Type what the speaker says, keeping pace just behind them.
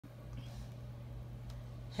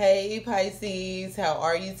Hey Pisces, how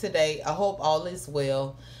are you today? I hope all is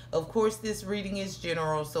well. Of course, this reading is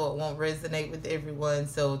general, so it won't resonate with everyone.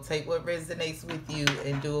 So take what resonates with you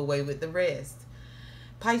and do away with the rest.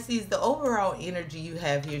 Pisces, the overall energy you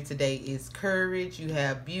have here today is courage, you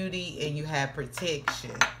have beauty, and you have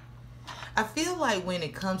protection. I feel like when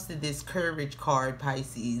it comes to this courage card,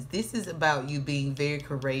 Pisces, this is about you being very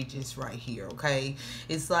courageous right here, okay?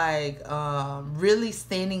 It's like really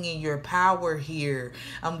standing in your power here.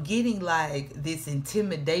 I'm getting like this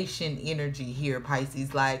intimidation energy here,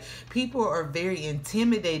 Pisces. Like people are very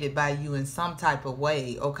intimidated by you in some type of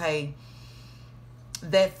way, okay?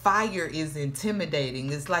 That fire is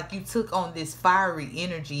intimidating. It's like you took on this fiery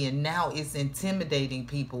energy and now it's intimidating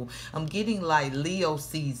people. I'm getting like Leo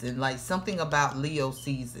season, like something about Leo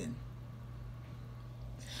season.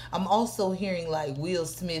 I'm also hearing like Will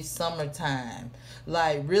Smith summertime,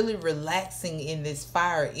 like really relaxing in this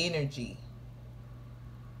fire energy.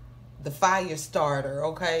 The fire starter,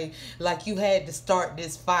 okay? Like you had to start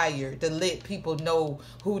this fire to let people know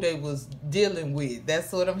who they was dealing with.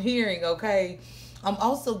 That's what I'm hearing, okay? I'm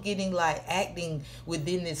also getting like acting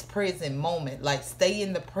within this present moment. Like stay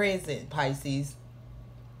in the present, Pisces.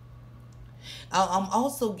 I'm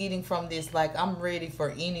also getting from this like I'm ready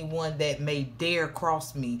for anyone that may dare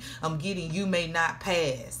cross me. I'm getting you may not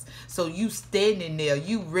pass. So you standing there,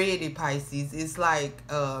 you ready, Pisces. It's like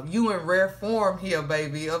you in rare form here,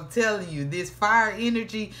 baby. I'm telling you, this fire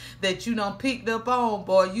energy that you done picked up on,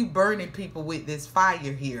 boy, you burning people with this fire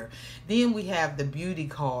here. Then we have the beauty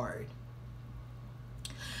card.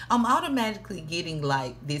 I'm automatically getting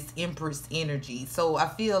like this Empress energy. So I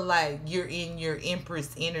feel like you're in your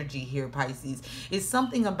Empress energy here, Pisces. It's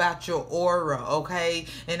something about your aura, okay?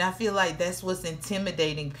 And I feel like that's what's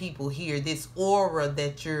intimidating people here. This aura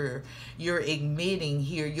that you're emitting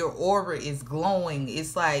here. Your aura is glowing.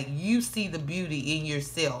 It's like you see the beauty in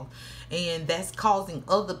yourself. And that's causing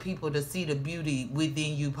other people to see the beauty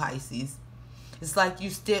within you, Pisces. It's like you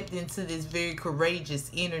stepped into this very courageous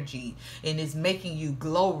energy and it's making you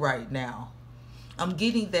glow right now. I'm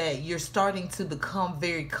getting that you're starting to become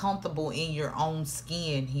very comfortable in your own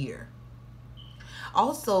skin here.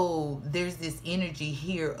 Also, there's this energy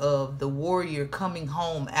here of the warrior coming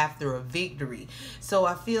home after a victory. So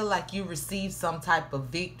I feel like you received some type of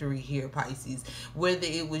victory here, Pisces. Whether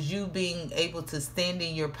it was you being able to stand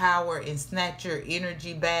in your power and snatch your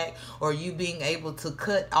energy back, or you being able to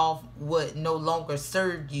cut off what no longer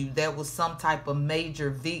served you, that was some type of major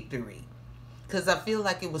victory. Because I feel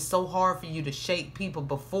like it was so hard for you to shake people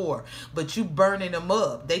before, but you burning them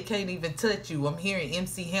up. They can't even touch you. I'm hearing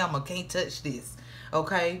MC Hammer, can't touch this.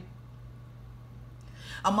 Okay?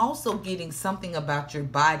 I'm also getting something about your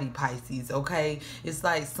body, Pisces, okay? It's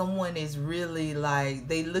like someone is really like,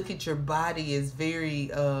 they look at your body as very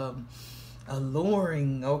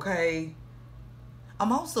alluring, okay?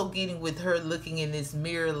 I'm also getting with her looking in this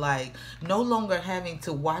mirror like no longer having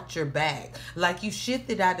to watch your back. Like you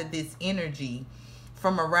shifted out of this energy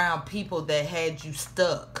from around people that had you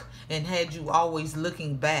stuck and had you always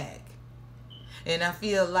looking back. And I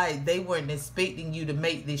feel like they weren't expecting you to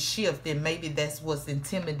make this shift, and maybe that's what's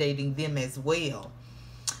intimidating them as well.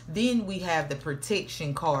 Then we have the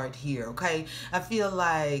protection card here, okay? I feel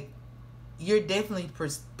like you're definitely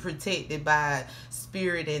protected by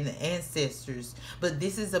spirit and the ancestors. But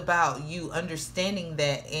this is about you understanding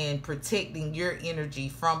that and protecting your energy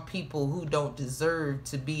from people who don't deserve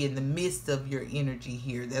to be in the midst of your energy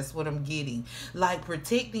here. That's what I'm getting. Like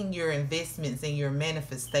protecting your investments and your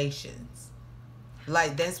manifestations.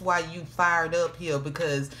 Like that's why you fired up here,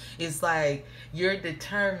 because it's like you're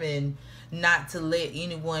determined not to let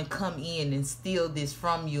anyone come in and steal this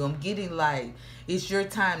from you. I'm getting like it's your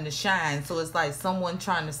time to shine. So it's like someone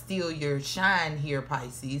trying to steal your shine here,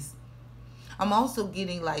 Pisces. I'm also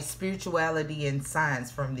getting like spirituality and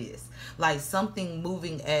science from this. Like something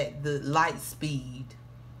moving at the light speed.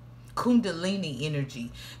 Kundalini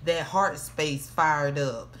energy, that heart space fired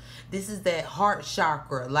up. This is that heart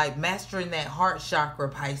chakra, like mastering that heart chakra,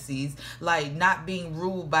 Pisces, like not being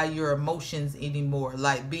ruled by your emotions anymore,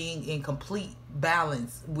 like being in complete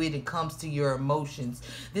balance when it comes to your emotions.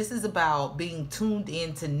 This is about being tuned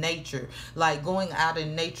into nature, like going out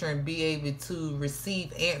in nature and be able to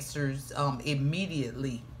receive answers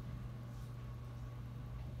immediately.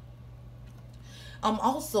 I'm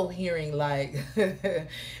also hearing like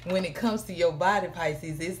when it comes to your body,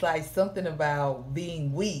 Pisces, it's like something about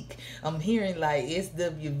being weak. I'm hearing like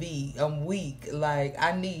SWV, I'm weak. Like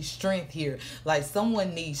I need strength here. Like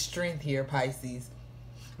someone needs strength here, Pisces.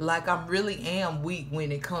 Like I really am weak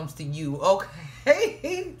when it comes to you.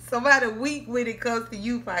 Okay. Somebody weak when it comes to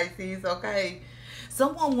you, Pisces. Okay.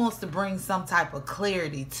 Someone wants to bring some type of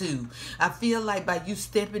clarity too. I feel like by you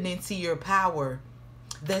stepping into your power,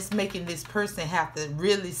 that's making this person have to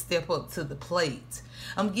really step up to the plate.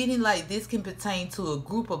 I'm getting like this can pertain to a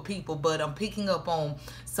group of people, but I'm picking up on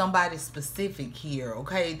somebody specific here,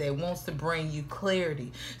 okay, that wants to bring you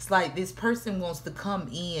clarity. It's like this person wants to come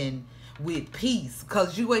in with peace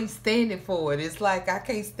because you ain't standing for it. It's like, I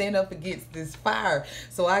can't stand up against this fire,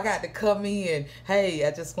 so I got to come in. Hey,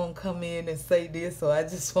 I just want to come in and say this, or I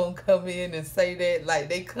just want to come in and say that. Like,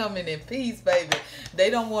 they coming in peace, baby.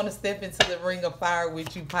 They don't want to step into the ring of fire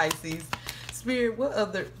with you, Pisces. Spirit, what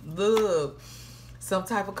other love? Some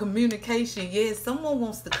type of communication. Yes, someone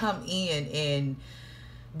wants to come in and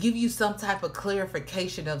give you some type of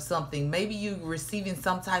clarification of something. Maybe you receiving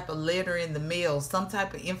some type of letter in the mail, some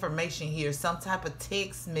type of information here, some type of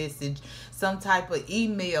text message, some type of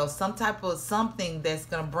email, some type of something that's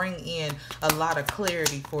going to bring in a lot of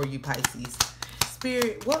clarity for you, Pisces.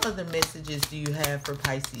 Spirit, what other messages do you have for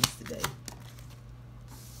Pisces today?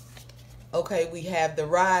 Okay, we have the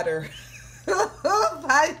rider.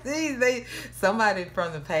 Pisces, somebody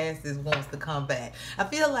from the past wants to come back. I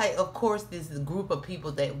feel like, of course, this is a group of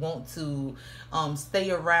people that want to stay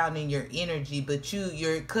around in your energy, but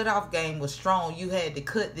your cutoff game was strong. You had to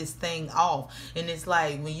cut this thing off, and it's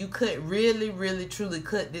like when you really truly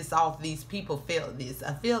cut this off, these people felt this.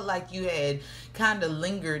 I feel like you had kind of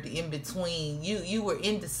lingered in between. You were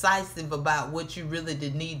indecisive about what you really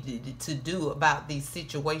needed to do about these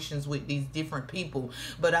situations with these different people,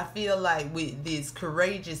 but I feel like with this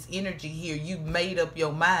courageous energy here, you made up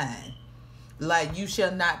your mind. Like, you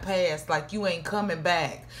shall not pass. Like, you ain't coming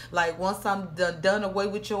back. Like, once I'm done away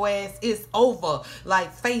with your ass, it's over.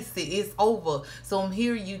 Like, face it, it's over. So I'm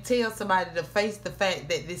hearing you tell somebody to face the fact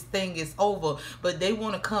that this thing is over, but they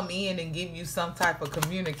want to come in and give you some type of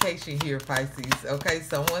communication here, Pisces. Okay,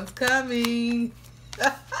 someone's coming.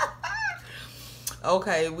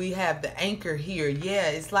 Okay, we have the anchor here. Yeah,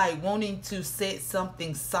 it's like wanting to set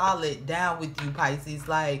something solid down with you, Pisces.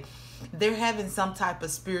 Like, they're having some type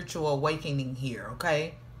of spiritual awakening here,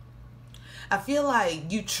 okay? I feel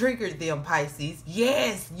like you triggered them, Pisces.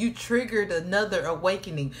 Yes, you triggered another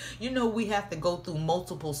awakening. You know, we have to go through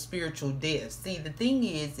multiple spiritual deaths. See, the thing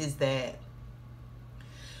is that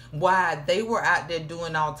while they were out there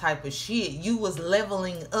doing all type of shit, you was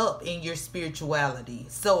leveling up in your spirituality.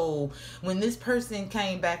 So when this person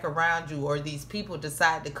came back around you, or these people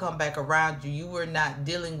decide to come back around you, you were not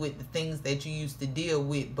dealing with the things that you used to deal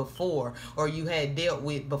with before, or you had dealt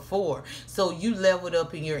with before. So you leveled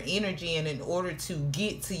up in your energy, and in order to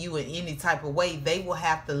get to you in any type of way, they will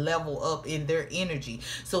have to level up in their energy.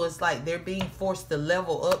 So it's like they're being forced to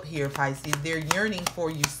level up here, Pisces. They're yearning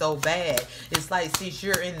for you so bad. It's like, since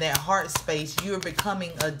you're in that heart space, you're becoming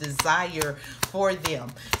a desire for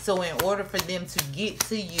them. So in order for them to get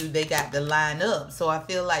to you, they got to line up. So I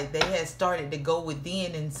feel like they had started to go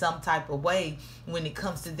within in some type of way when it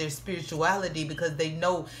comes to their spirituality, because they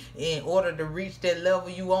know in order to reach that level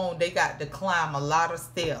you on, they got to climb a lot of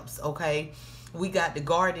steps, okay? We got the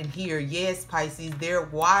garden here. Yes, Pisces, they're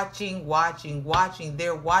watching.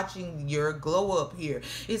 They're watching your glow up here.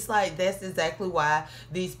 It's like that's exactly why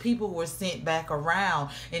these people were sent back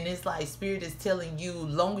around. And it's like Spirit is telling you,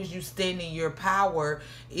 long as you stand in your power,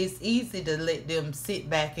 it's easy to let them sit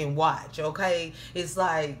back and watch, okay? It's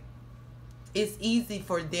like, it's easy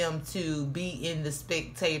for them to be in the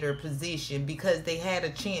spectator position because they had a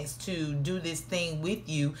chance to do this thing with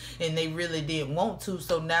you and they really didn't want to.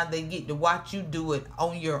 So now they get to watch you do it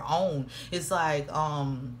on your own. It's like,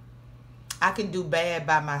 I can do bad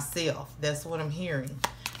by myself. That's what I'm hearing.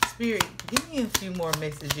 Spirit, give me a few more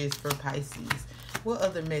messages for Pisces. What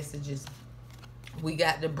other messages? We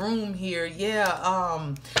got the broom here.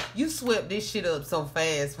 Yeah, you swept this shit up so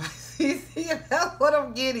fast. That's what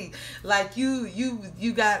I'm getting. Like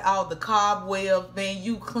you got all the cobwebs, man.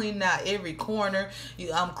 You clean out every corner.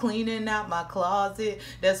 I'm cleaning out my closet.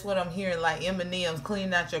 That's what I'm hearing. Like Eminem's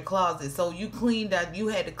cleaning out your closet. So you cleaned out. You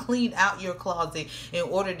had to clean out your closet in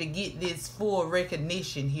order to get this full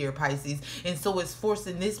recognition here, Pisces. And so it's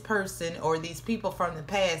forcing this person or these people from the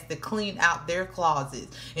past to clean out their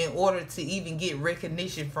closets in order to even get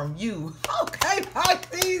recognition from you. Okay,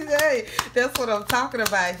 Pisces. Hey, that's what I'm talking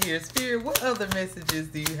about here. Spirit, what other messages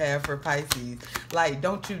do you have for Pisces? Like,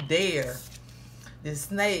 don't you dare. The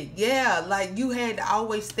snake. Yeah, like you had to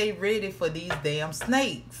always stay ready for these damn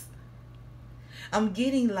snakes. I'm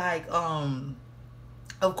getting like, of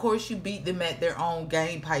course you beat them at their own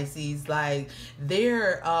game, Pisces. Like,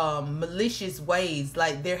 their malicious ways,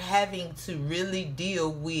 like they're having to really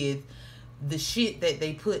deal with the shit that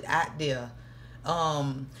they put out there.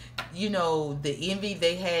 You know, the envy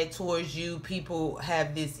they had towards you, people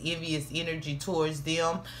have this envious energy towards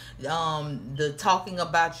them. The talking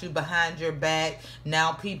about you behind your back,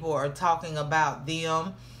 now people are talking about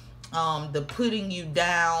them. The putting you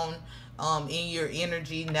down in your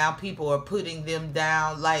energy, now people are putting them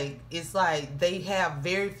down. Like, it's like they have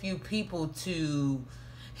very few people to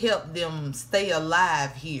help them stay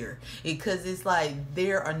alive here, because it's like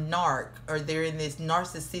they're a narc, or they're in this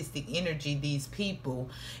narcissistic energy, these people,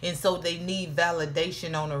 and so they need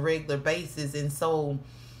validation on a regular basis. And so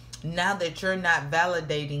now that you're not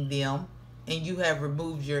validating them, and you have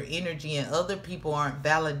removed your energy, and other people aren't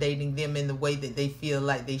validating them in the way that they feel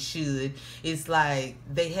like they should, it's like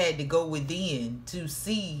they had to go within to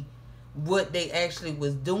see what they actually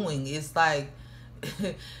was doing. It's like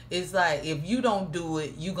it's like if you don't do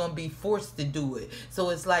it, you're gonna be forced to do it.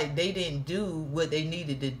 So it's like they didn't do what they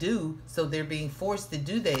needed to do, so they're being forced to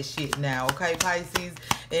do that shit now. Okay, Pisces?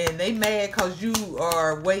 And they mad because you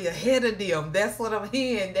are way ahead of them. That's what I'm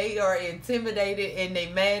hearing. They are intimidated and they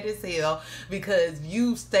mad as hell because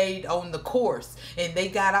you stayed on the course and they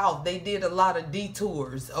got off. They did a lot of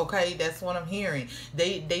detours. Okay, that's what I'm hearing.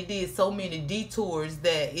 They did so many detours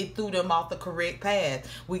that it threw them off the correct path.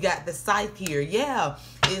 We got the scythe here. Yeah,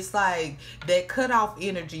 it's like that cutoff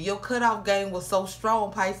energy. Your cutoff game was so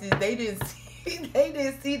strong, Pisces. They didn't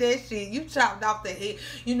see that shit. You chopped off the head.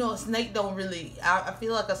 You know, a snake don't really, I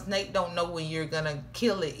feel like a snake don't know when you're gonna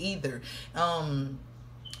kill it either.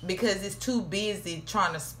 Because it's too busy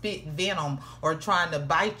trying to spit venom or trying to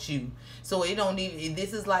bite you. So it don't even,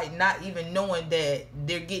 this is like not even knowing that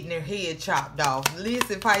they're getting their head chopped off.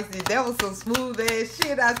 Listen, Pisces, that was some smooth ass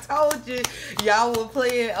shit. I told you, y'all were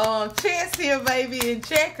playing chess here, baby, and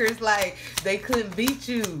checkers. Like, they couldn't beat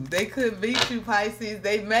you. They couldn't beat you, Pisces.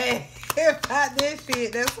 They mad about that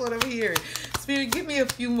shit. That's what I'm hearing. Spirit, give me a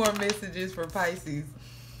few more messages for Pisces.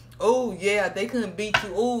 Oh, yeah, they couldn't beat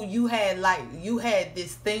you. Oh, you had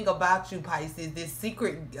this thing about you, Pisces, this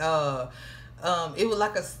secret, it was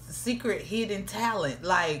like a secret hidden talent,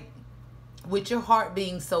 like, with your heart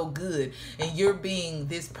being so good and you're being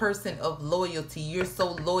this person of loyalty, you're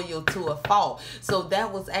so loyal to a fault. So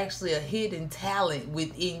that was actually a hidden talent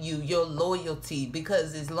within you, your loyalty,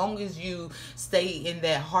 because as long as you stay in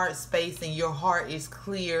that heart space and your heart is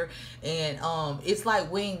clear, and it's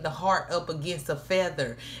like weighing the heart up against a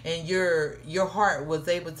feather, and your heart was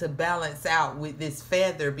able to balance out with this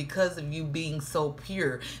feather because of you being so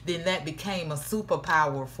pure, then that became a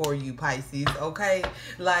superpower for you, Pisces. Okay,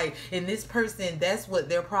 like, in this person, that's what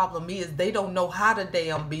their problem is. They don't know how to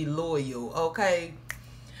damn be loyal. Okay,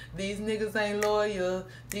 these niggas ain't loyal,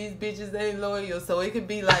 these bitches ain't loyal. So it could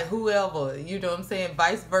be like whoever, you know what I'm saying,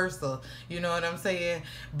 vice versa, you know what I'm saying.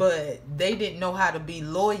 But they didn't know how to be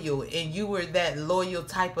loyal, and you were that loyal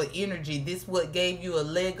type of energy. This what gave you a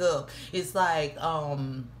leg up. It's like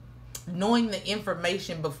knowing the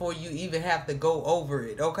information before you even have to go over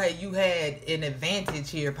it. Okay, you had an advantage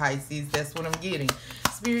here, Pisces. That's what I'm getting.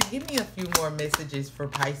 Spirit, give me a few more messages for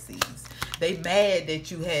Pisces. They mad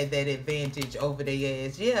that you had that advantage over their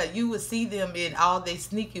ass. Yeah, you would see them in all their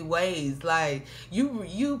sneaky ways. Like,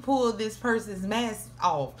 you pulled this person's mask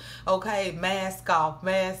off. Okay, mask off,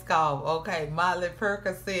 mask off. Okay, Molly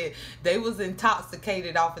Perker said they was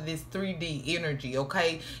intoxicated off of this 3D energy.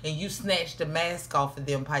 Okay, and you snatched the mask off of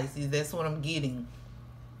them, Pisces. That's what I'm getting.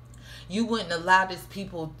 You wouldn't allow these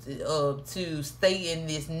people to stay in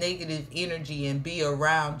this negative energy and be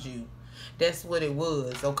around you. That's what it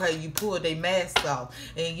was. Okay, you pulled their mask off.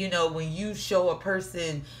 And you know, when you show a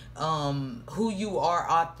person who you are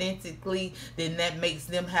authentically, then that makes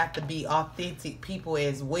them have to be authentic people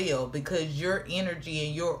as well, because your energy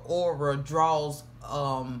and your aura draws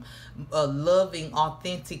a loving,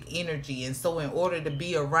 authentic energy. And so in order to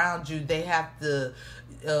be around you, they have to,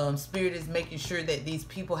 Spirit is making sure that these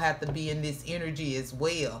people have to be in this energy as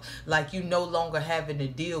well. Like, you no longer having to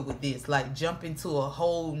deal with this, like jump into a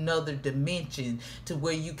whole nother dimension to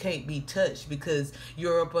where you can't be touched, because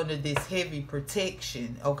you're up under this heavy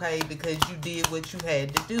protection. Okay, because you did what you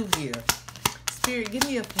had to do here. Spirit, give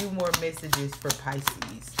me a few more messages for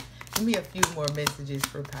Pisces. Give me a few more messages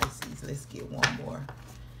for Pisces. Let's get one more.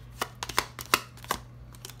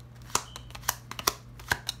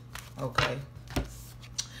 Okay.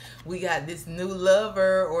 We got this new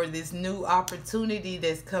lover or this new opportunity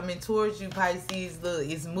that's coming towards you, Pisces. Look,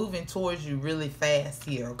 it's moving towards you really fast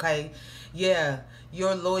here, okay? Yeah,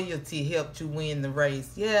 your loyalty helped you win the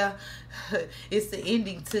race. Yeah, it's the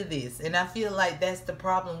ending to this. And I feel like that's the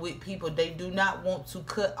problem with people. They do not want to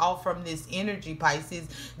cut off from this energy, Pisces.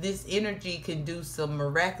 This energy can do some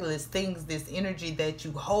miraculous things. This energy that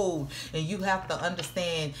you hold. And you have to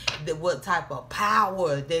understand that what type of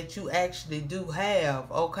power that you actually do have,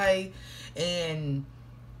 okay? And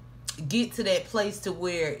get to that place to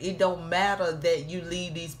where it don't matter that you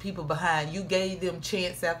leave these people behind. You gave them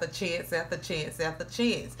chance after chance after chance after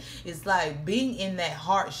chance. It's like being in that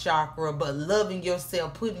heart chakra, but loving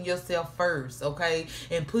yourself, putting yourself first, okay?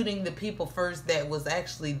 And putting the people first that was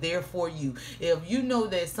actually there for you. If you know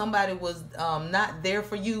that somebody was not there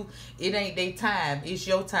for you, it ain't their time. It's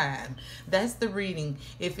your time. That's the reading.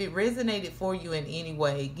 If it resonated for you in any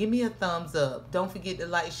way, give me a thumbs up. Don't forget to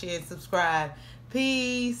like, share, and subscribe.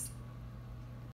 Peace.